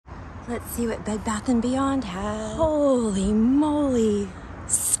Let's see what Bed Bath & Beyond has. Holy moly.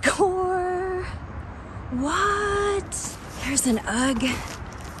 Score. What? Here's an UGG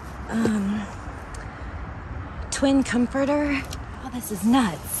twin comforter. Oh, this is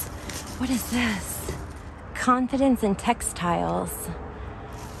nuts. What is this? Confidence in Textiles.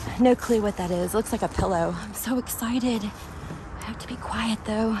 No clue what that is. Looks like a pillow. I'm so excited. I have to be quiet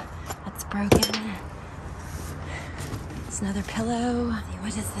though. That's broken. It's another pillow.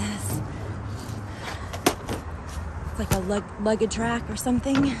 What is this? It's like a luggage rack or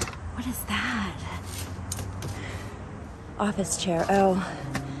something. What is that? Office chair. Oh,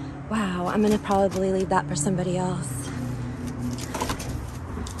 wow. I'm gonna probably leave that for somebody else.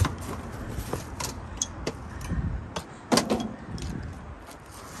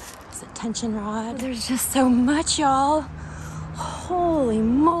 It's a tension rod. There's just so much, y'all. Holy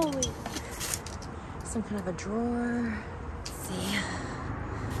moly. Some kind of a drawer. Let's see.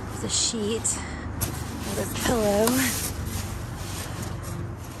 There's a sheet. There's a pillow.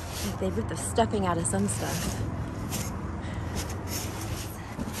 Like they ripped the stuffing out of some stuff.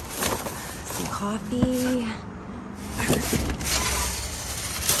 Some coffee.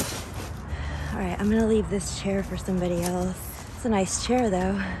 All right, I'm gonna leave this chair for somebody else. It's a nice chair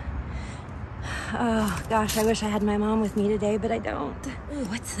though. Oh gosh, I wish I had my mom with me today, but I don't. Ooh,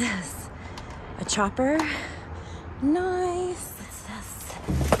 what's this? A chopper? Nice. What's this?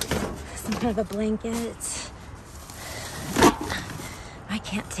 Some kind of a blanket. I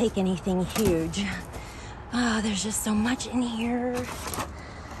can't take anything huge. Oh, there's just so much in here. I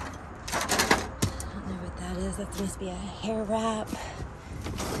don't know what that is. That must be a hair wrap.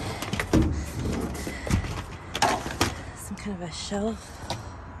 Some kind of a shelf.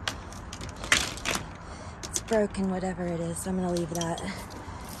 Broken, whatever it is, so I'm gonna leave that.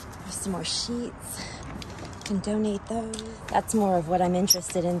 There's some more sheets. I can donate those. That's more of what I'm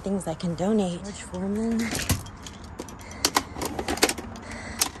interested in, things I can donate. George Foreman.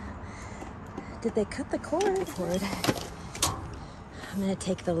 Did they cut the cord? I'm gonna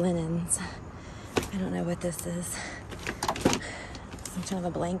take the linens. I don't know what this is. Some kind of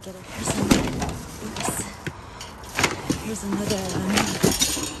a blanket. Here's another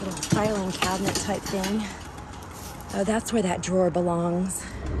little filing cabinet type thing. Oh, that's where that drawer belongs.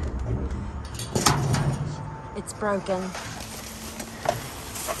 It's broken.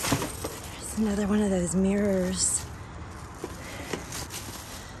 There's another one of those mirrors.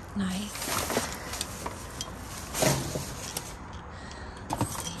 Nice.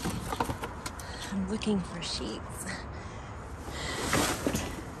 Let's see. I'm looking for sheets.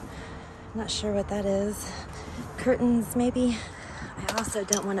 Not sure what that is. Curtains, maybe. I also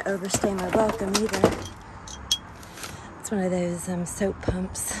don't want to overstay my welcome either. It's one of those soap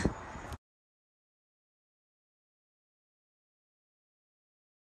pumps.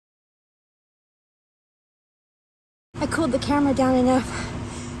 I cooled the camera down enough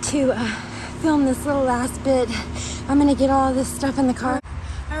to film this little last bit. I'm gonna get all this stuff in the car.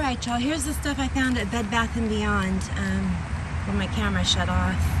 All right, y'all, here's the stuff I found at Bed Bath & Beyond when my camera shut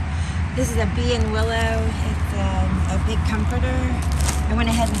off. This is a Bee and Willow. It's a big comforter. I went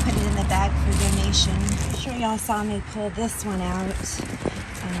ahead and put it in the bag for donation. I'm sure y'all saw me pull this one out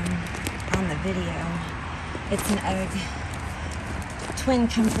on the video. It's an UGG twin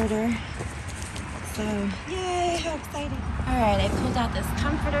comforter. So, yay, how exciting. All right, I pulled out this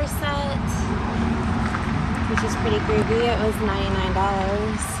comforter set, which is pretty groovy. It was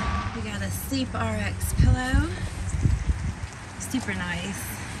 $99. We got a Sleep RX pillow. Super nice.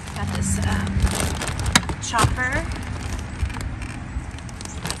 Got this chopper.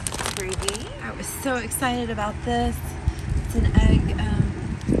 I was so excited about this. It's an UGG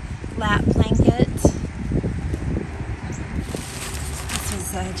lap blanket. This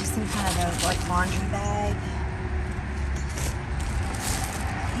is just some kind of a like laundry bag.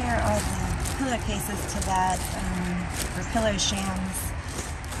 Here are the pillowcases to that, or pillow shams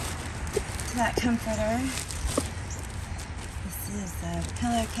to that comforter. This is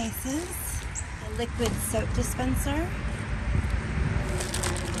pillowcases, a liquid soap dispenser.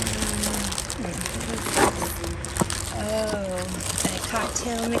 Oh, a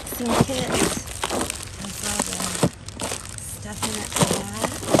cocktail mixing kit. There's all the stuff in it for that.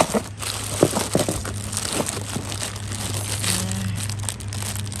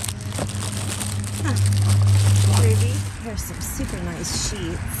 Groovy. Here's some super nice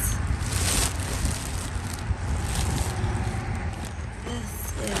sheets. This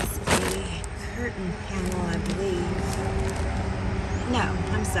is a curtain panel, I believe. No,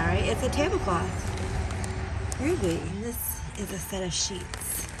 I'm sorry. It's a tablecloth. Groovy. This is a set of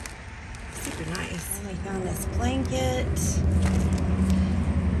sheets. Super nice. And we found this blanket.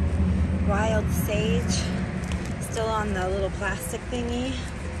 wild sage, still on the little plastic thingy.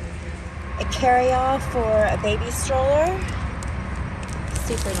 A carry-all for a baby stroller.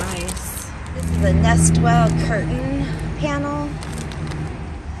 Super nice. This is a Nestwell curtain panel.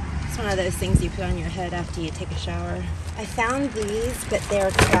 It's one of those things you put on your head after you take a shower. I found these, but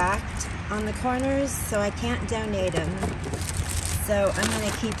they're cracked on the corners, so I can't donate them. So I'm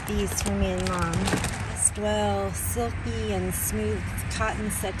gonna keep these for me and Mom. Nestwell silky and smooth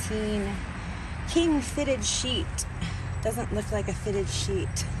cotton sateen king fitted sheet. Doesn't look like a fitted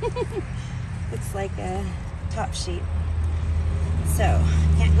sheet. Looks like a top sheet. So,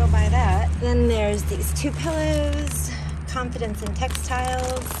 can't go by that. Then there's these 2 pillows, Confidence in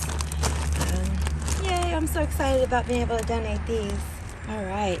Textiles. Yay, I'm so excited about being able to donate these. All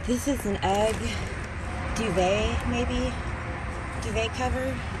right, this is an UGG duvet, maybe? Duvet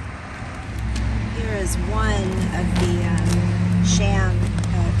cover. Here is one of the sham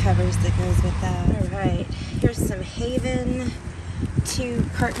covers that goes with that. All right, here's some Haven 2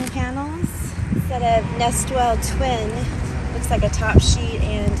 curtain panels. Instead of Nestwell twin, looks like a top sheet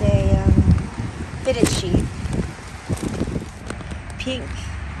and a fitted sheet. Pink,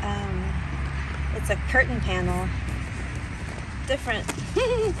 it's a curtain panel. Different.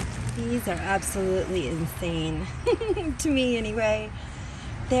 These are absolutely insane, to me anyway.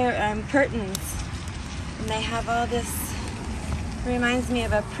 They're curtains, and they have all this, reminds me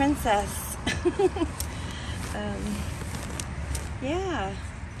of a princess. Yeah,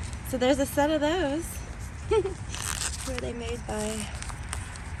 so there's a set of those. Who are they made by?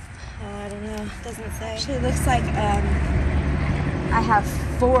 I don't know, doesn't say. Actually, it looks like I have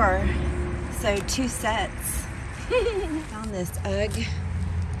 4, so 2 sets. Found this UGG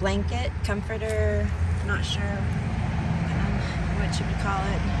blanket, comforter, not sure what you would call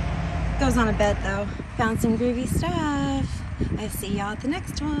it. Goes on a bed though. Found some groovy stuff. I'll see y'all at the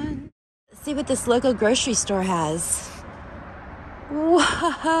next one. Let's see what this local grocery store has.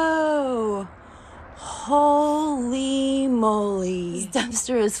 Whoa! Holy moly. This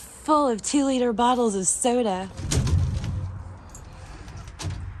dumpster is full of 2-liter bottles of soda.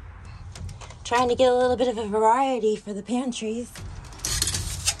 Trying to get a little bit of a variety for the pantries.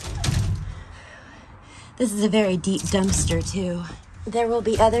 This is a very deep dumpster too. There will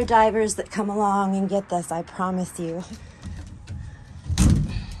be other divers that come along and get this, I promise you.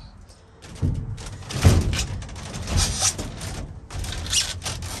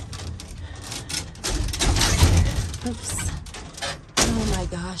 Oops. Oh my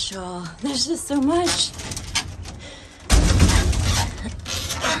gosh, y'all. There's just so much.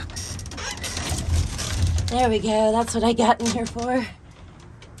 There we go. That's what I got in here for.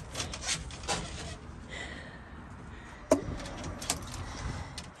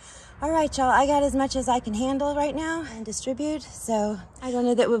 All right, y'all. I got as much as I can handle right now and distribute. So I don't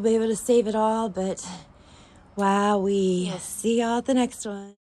know that we'll be able to save it all, but wowee. We'll see y'all at the next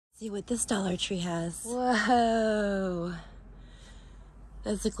one. See what this Dollar Tree has. Whoa.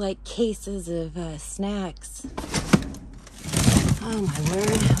 Those look like cases of snacks. Oh my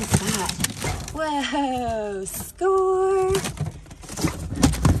word, what's that? Whoa, score!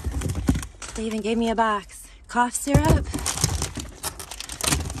 They even gave me a box. Cough syrup.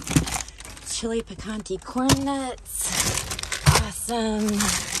 Chili picante corn nuts. Awesome.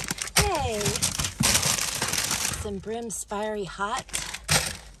 Yay! Some Brim's Fiery Hot.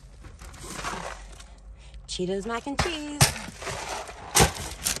 Cheetos mac and cheese.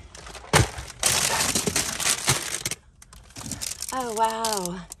 Oh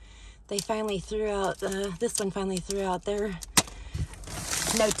wow, they finally threw out, this one finally threw out their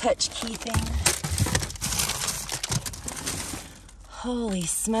no-touch key thing. Holy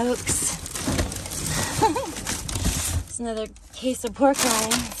smokes. It's another case of pork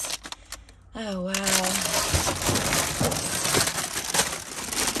rinds. Oh wow.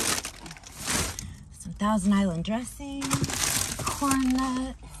 Some Thousand Island dressing, corn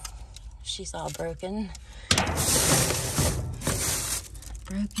nut. She's all broken.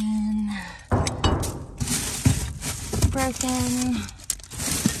 Broken.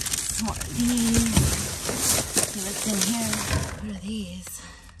 Some more of these. See what's in here. What are these?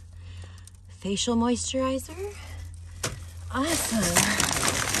 Facial moisturizer. Awesome.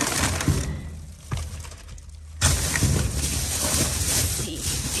 Let's see.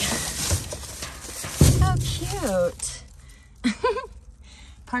 How cute.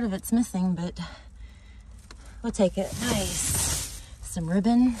 Part of it's missing, but we'll take it. Nice. Some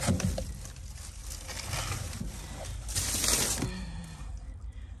ribbon.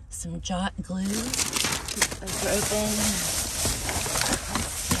 Some Jot glue. Those are open.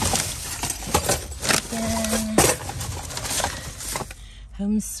 Open.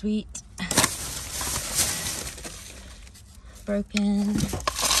 Home Sweet broken.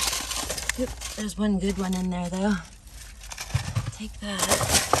 Oop, there's one good one in there though. Take that.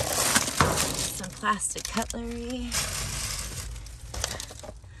 Some plastic cutlery.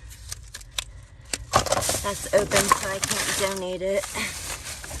 That's open, so I can't donate it.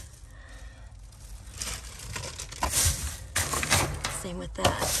 Same with that.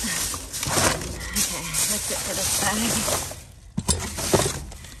 Okay, that's it for this bag.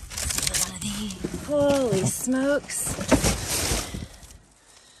 One of these. Holy smokes.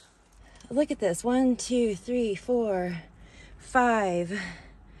 Look at this. 1, 2, 3, 4, 5.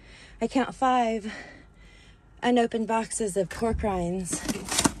 I count 5 unopened boxes of pork rinds.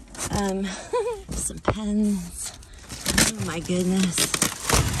 Some pens. Oh my goodness.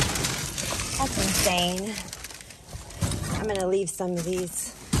 That's insane. I'm gonna leave some of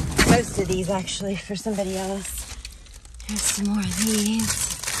these, most of these actually, for somebody else. Here's some more of these.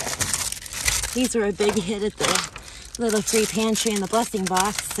 These were a big hit at the little free pantry in the blessing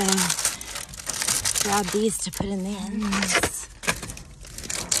box, so grab these to put in there.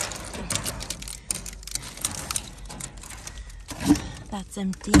 That's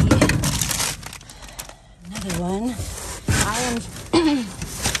empty. Another one.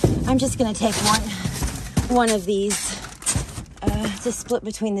 I'm just gonna take one of these to split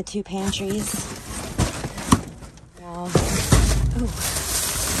between the 2 pantries. Now, oh,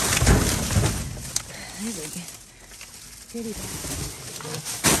 there we go. Goodie bag.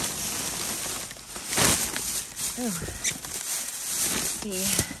 Oh, let's see.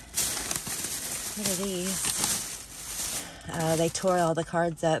 What are these? Oh, they tore all the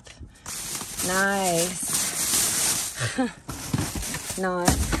cards up. Nice. Not.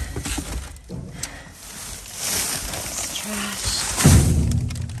 It's trash.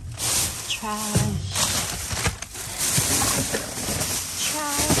 Trash.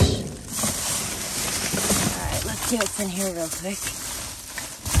 Trash. Alright, let's see what's in here real quick.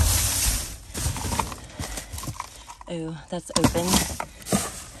 Oh, that's open.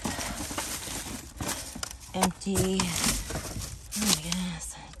 Empty. Oh my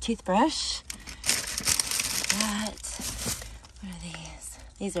goodness. Toothbrush. That. What are these?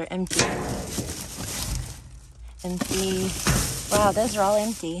 These are empty. Empty. Wow, those are all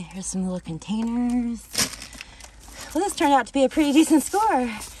empty. Here's some little containers. Well, this turned out to be a pretty decent score.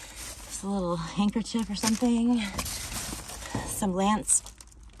 Just a little handkerchief or something. Some Lance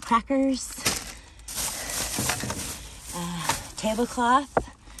crackers. Tablecloth.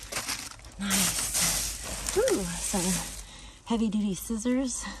 Nice. Ooh, some heavy-duty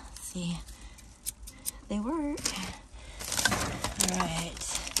scissors. Let's see. They work. All right.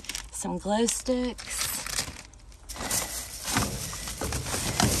 Some glow sticks.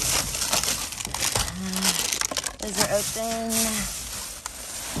 Those are open.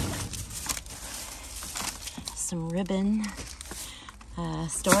 Some ribbon.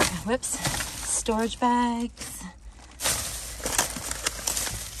 Storage bags.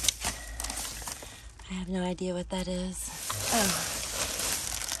 I have no idea what that is. Oh.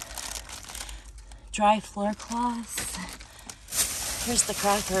 Dry floor cloths. Here's the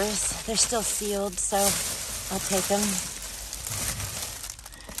crackers. They're still sealed, so I'll take them.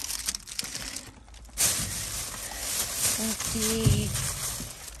 Empty.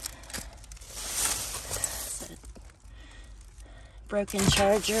 Broken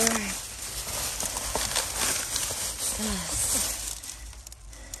charger. Yes.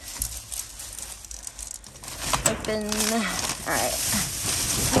 Open. All right.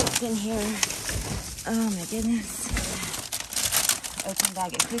 What's in here? Oh my goodness. Open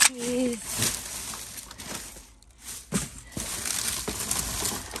bag of cookies.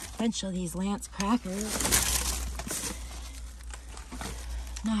 Bunch of these Lance crackers.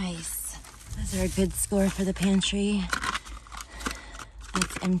 Nice. Those are a good score for the pantry.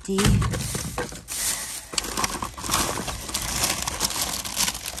 It's empty.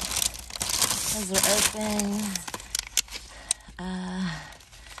 Those are open.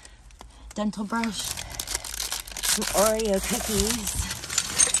 Dental brush. Some Oreo cookies.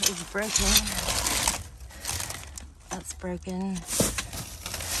 It's broken. That's broken.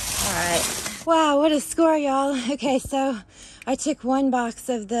 All right. Wow, what a score, y'all. Okay, so I took 1 box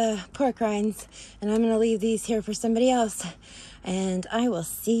of the pork rinds, and I'm gonna leave these here for somebody else. And I will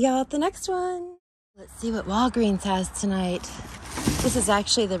see y'all at the next one. Let's see what Walgreens has tonight. This is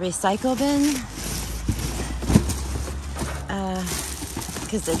actually the recycle bin.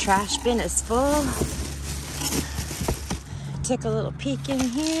 Because the trash bin is full. Took a little peek in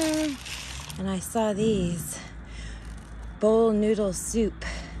here, and I saw these. Bowl noodle soup.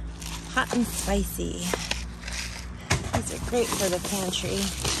 Hot and spicy. These are great for the pantry.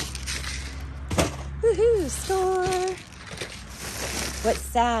 Woohoo, score! What's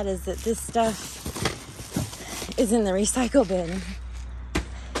sad is that this stuff is in the recycle bin.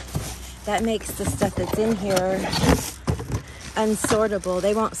 That makes the stuff that's in here unsortable.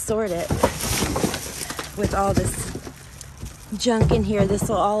 They won't sort it with all this junk in here. This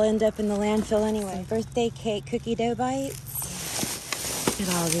will all end up in the landfill anyway. Some birthday cake cookie dough bites. Look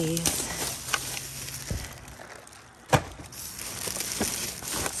at all these.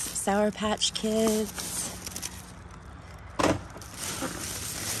 Sour Patch Kids.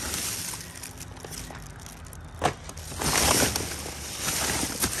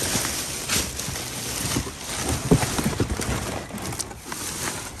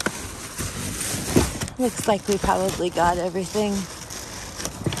 Looks like we probably got everything.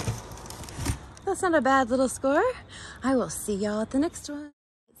 That's not a bad little score. I will see y'all at the next one.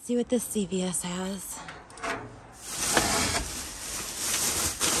 Let's see what this CVS has.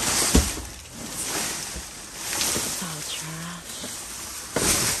 It's all trash.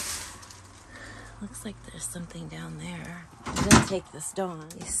 Looks like there's something down there. I'm gonna take this Dawn.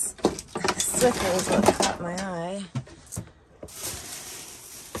 These Swiffer is what caught my eye.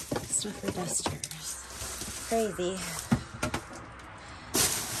 Swiffer dusters. Crazy.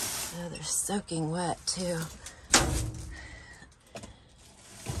 Oh, they're soaking wet too.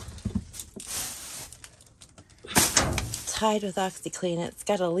 Tied with OxyClean. It's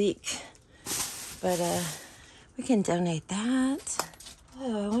got a leak, but we can donate that.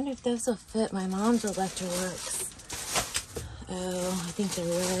 Oh, I wonder if those will fit my mom's Electrolux. Oh, I think they're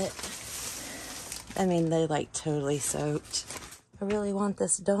wet. I mean, they're like totally soaked. I really want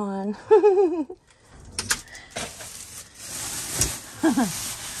this Dawn.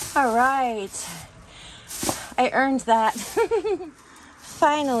 All right, I earned that.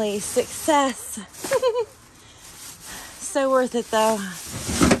 Finally, success. So worth it though.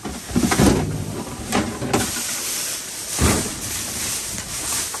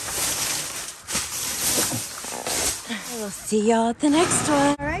 We'll see y'all at the next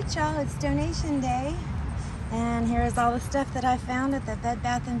one. All right, y'all, it's donation day. And here's all the stuff that I found at the Bed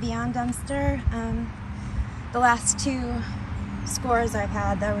Bath & Beyond dumpster. The last 2 scores I've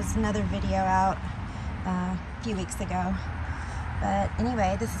had, there was another video out a few weeks ago. But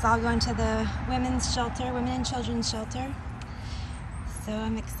anyway, this is all going to the women's shelter, women and children's shelter. So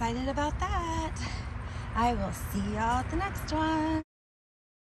I'm excited about that. I will see y'all at the next one.